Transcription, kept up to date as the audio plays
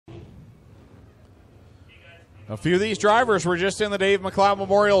A few of these drivers were just in the Dave McLeod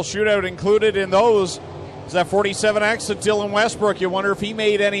Memorial Shootout. Included in those is that 47X of Dylan Westbrook. You wonder if he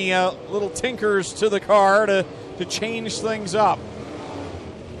made any little tinkers to the car to change things up.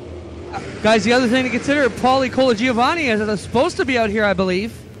 Guys, the other thing to consider, Paulie Colagiovanni is supposed to be out here, I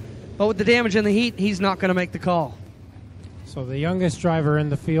believe. But with the damage in the heat, he's not going to make the call. So the youngest driver in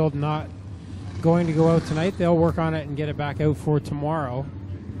the field not going to go out tonight. They'll work on it and get it back out for tomorrow.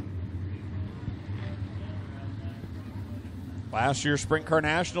 Last year's Sprint Car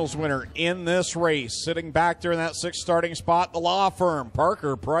Nationals winner in this race, sitting back there in that sixth starting spot, the law firm,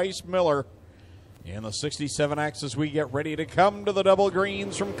 Parker Price Miller. In the 67X as we get ready to come to the double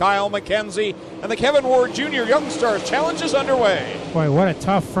greens from Kyle McKenzie. And the Kevin Ward Jr. Young Stars Challenge is underway. Boy, what a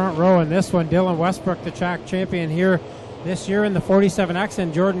tough front row in this one. Dylan Westbrook, the track champion here this year in the 47X,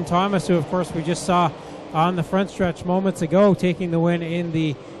 and Jordan Thomas, who of course we just saw on the front stretch moments ago, taking the win in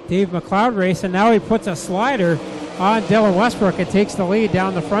the Dave McLeod race. And now he puts a slider on Dylan Westbrook and takes the lead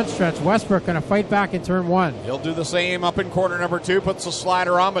down the front stretch. Westbrook going to fight back in turn one. He'll do the same up in corner number two, puts the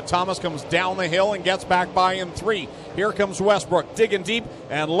slider on, but Thomas comes down the hill and gets back by in three. Here comes Westbrook digging deep,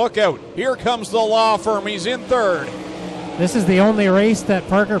 and look out. Here comes the law firm. He's in third. This is the only race that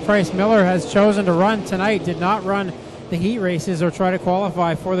Parker Price Miller has chosen to run tonight. Did not run the heat races or try to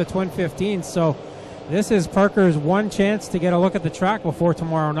qualify for the Twin 15s. So this is Parker's one chance to get a look at the track before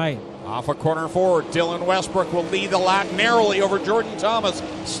tomorrow night. Off of corner four, Dylan Westbrook will lead the lap narrowly over Jordan Thomas.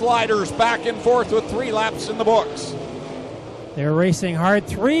 Sliders back and forth with 3 laps in the books. They're racing hard,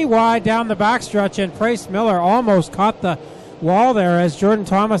 3 wide down the backstretch, and Price Miller almost caught the wall there as Jordan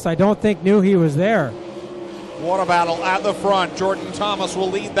Thomas, I don't think, knew he was there. What a battle at the front. Jordan Thomas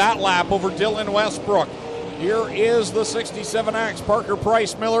will lead that lap over Dylan Westbrook. Here is the 67X. Parker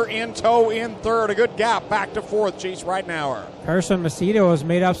Price Miller in tow in third. A good gap back to fourth. Chase Ridenauer. Carson Macedo has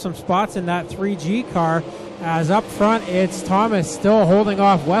made up some spots in that 3G car, as up front it's Thomas still holding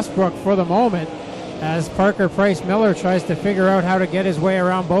off Westbrook for the moment as Parker Price Miller tries to figure out how to get his way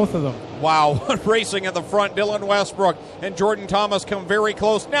around both of them. Wow, racing at the front, Dylan Westbrook and Jordan Thomas come very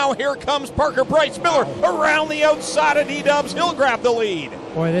close. Now here comes Parker Price Miller around the outside of D-Dubs. He'll grab the lead.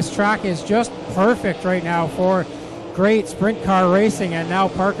 Boy, this track is just perfect right now for great sprint car racing, and now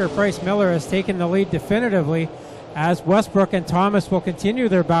Parker Price Miller has taken the lead definitively as Westbrook and Thomas will continue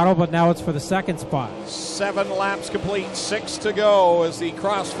their battle, but now it's for the second spot. 7 laps complete, 6 to go as the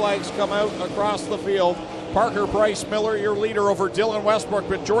cross flags come out across the field. Parker Price Miller, your leader over Dylan Westbrook,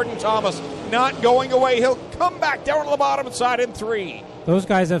 but Jordan Thomas not going away. He'll come back down to the bottom side in 3. Those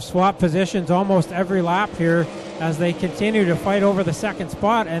guys have swapped positions almost every lap here as they continue to fight over the second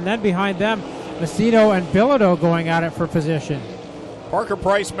spot, and then behind them, Macedo and Bilodeau going at it for position. Parker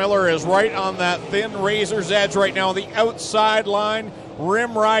Price Miller is right on that thin razor's edge right now, the outside line,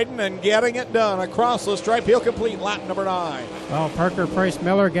 rim riding and getting it done across the stripe. He'll complete lap number 9. Well, Parker Price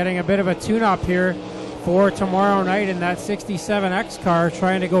Miller getting a bit of a tune-up here for tomorrow night in that 67X car,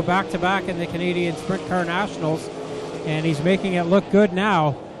 trying to go back-to-back in the Canadian Sprint Car Nationals, and he's making it look good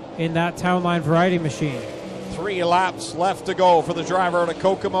now in that Town Line Variety machine. 3 laps left to go for the driver out of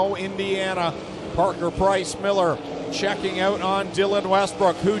Kokomo, Indiana. Parker Price Miller checking out on Dylan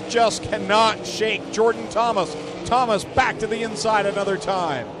Westbrook, who just cannot shake Jordan Thomas. Thomas back to the inside another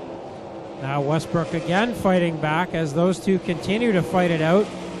time. Now Westbrook again fighting back as those two continue to fight it out.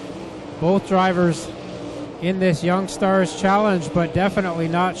 Both drivers in this Young Stars Challenge, but definitely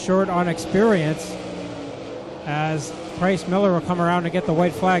not short on experience, as Price Miller will come around to get the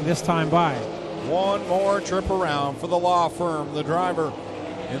white flag this time by. One more trip around for the law firm. The driver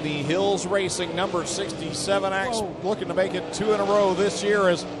in the Hills Racing number 67X, looking to make it 2 in a row this year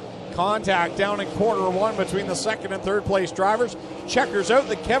as contact down in quarter 1 between the second and third place drivers. Checkers out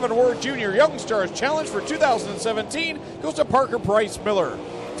the Kevin Ward Jr. Young Stars Challenge for 2017 goes to Parker Price Miller.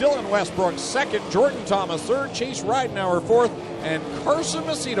 Dylan Westbrook second, Jordan Thomas third, Chase Ridenauer fourth, and Carson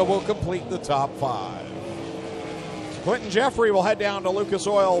Macedo will complete the top 5. Clinton Jeffrey will head down to Lucas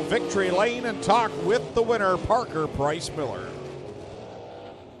Oil Victory Lane and talk with the winner, Parker Price Miller.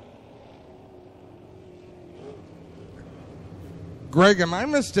 Greg, am I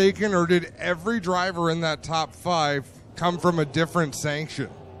mistaken, or did every driver in that top 5 come from a different sanction?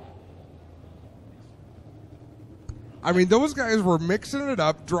 I mean, those guys were mixing it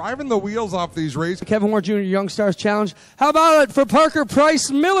up, driving the wheels off these races. Kevin Ward Jr. Young Stars Challenge. How about it for Parker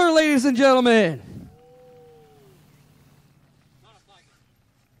Price Miller, ladies and gentlemen?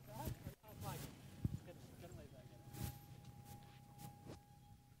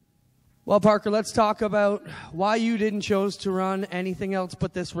 Well, Parker, let's talk about why you didn't choose to run anything else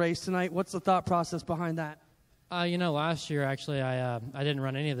but this race tonight. What's the thought process behind that? Last year, actually, I didn't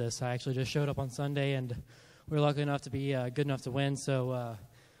run any of this. I actually just showed up on Sunday and we were lucky enough to be good enough to win. So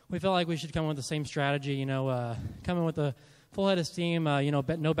we felt like we should come with the same strategy, come in with a full head of steam,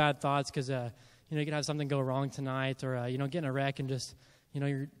 no bad thoughts, because, you could have something go wrong tonight, or, get in a wreck and just,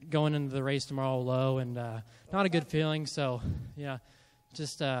 you're going into the race tomorrow low, and not a good feeling. So, yeah,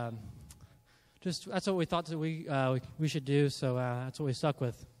 just that's what we thought that we should do, so that's what we stuck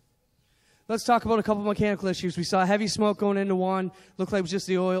with. Let's talk about a couple mechanical issues. We saw heavy smoke going into one. Looked like it was just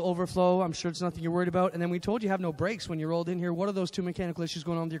the oil overflow. I'm sure it's nothing you're worried about. And then we told you have no brakes when you rolled in here. What are those two mechanical issues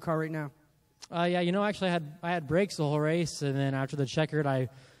going on with your car right now? Actually I had brakes the whole race, and then after the checkered, I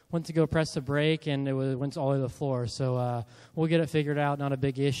went to go press the brake, and it went all the way to the floor. So we'll get it figured out, not a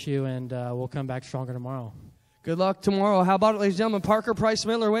big issue, and we'll come back stronger tomorrow. Good luck tomorrow. How about it, ladies and gentlemen? Parker Price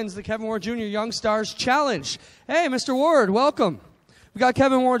Miller wins the Kevin Ward Jr. Young Stars Challenge. Hey, Mr. Ward, welcome. We got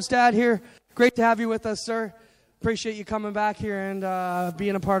Kevin Ward's dad here. Great to have you with us, sir. Appreciate you coming back here and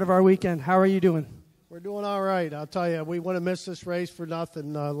being a part of our weekend. How are you doing? We're doing all right. I'll tell you, we wouldn't have missed this race for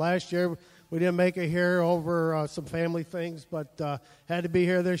nothing. Last year, we didn't make it here over some family things, but had to be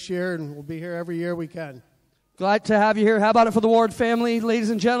here this year, and we'll be here every year we can. Glad to have you here. How about it for the Ward family, ladies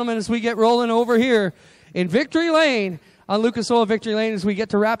and gentlemen, as we get rolling over here in Victory Lane on Lucas Oil Victory Lane as we get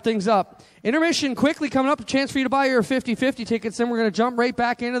to wrap things up. Intermission quickly coming up, a chance for you to buy your 50-50 tickets. Then we're going to jump right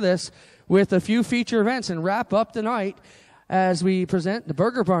back into this with a few feature events and wrap up the night as we present the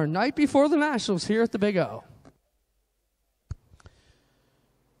Burger Barn night before the Nationals here at the Big O.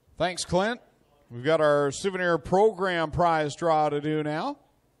 Thanks, Clint. We've got our souvenir program prize draw to do now.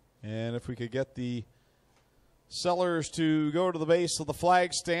 And if we could get the sellers to go to the base of the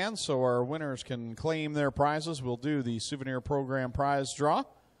flag stand so our winners can claim their prizes, we'll do the souvenir program prize draw.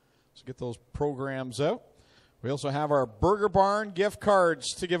 So get those programs out. We also have our Burger Barn gift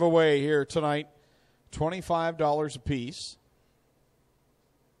cards to give away here tonight, $25 a piece.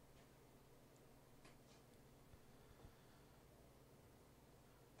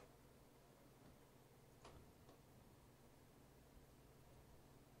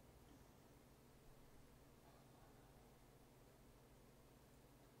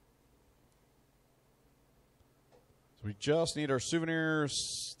 So we just need our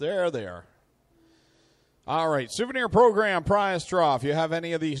souvenirs. There they are. All right, souvenir program prize draw. If you have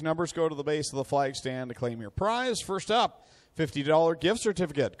any of these numbers, go to the base of the flag stand to claim your prize. First up, $50 gift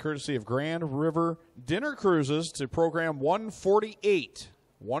certificate, courtesy of Grand River Dinner Cruises to program 148.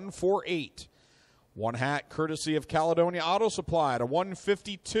 148. One hat, courtesy of Caledonia Auto Supply to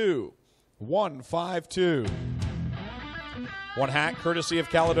 152. 152. One hat, courtesy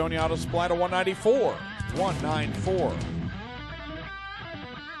of Caledonia Auto Supply to 194. 194.